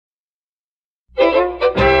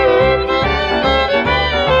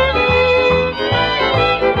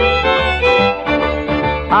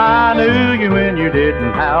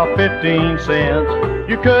have 15 cents.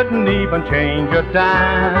 You couldn't even change a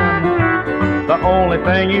dime. The only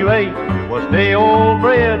thing you ate was day-old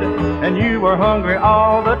bread, and you were hungry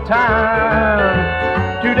all the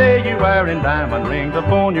time. Today you wearing diamond rings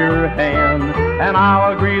upon your hand, and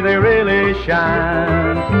I'll agree they really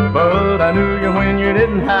shine. But I knew you when you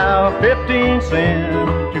didn't have 15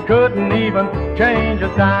 cents. You couldn't even change a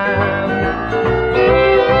dime.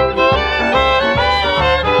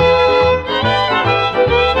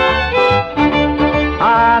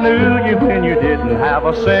 I knew you when you didn't have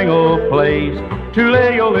a single place to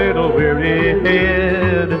lay your little weary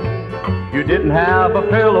head. You didn't have a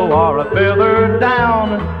pillow or a feather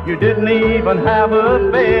down. You didn't even have a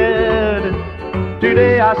bed.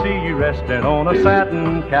 Today I see you resting on a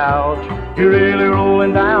satin couch. You're really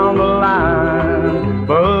rolling down the line.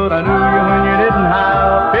 But I knew you when you didn't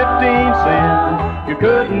have 15 cents. You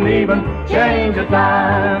couldn't even change a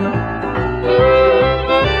dime.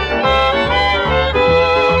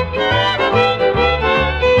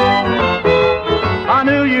 I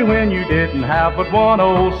knew you when you didn't have but one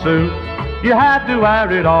old suit. You had to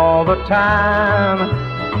wear it all the time.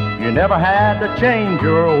 You never had to change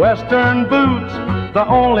your western boots. The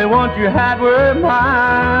only ones you had were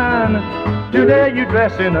mine. Today you're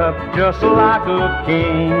dressing up just like a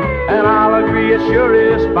king, and I'll agree it sure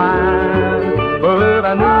is fine. But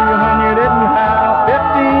I knew you when you didn't have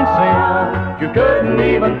 15 cents. You couldn't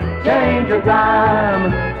even change a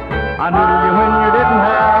dime. I knew you when you didn't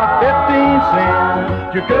have 15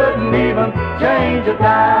 cents. You couldn't even change a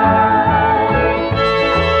dime.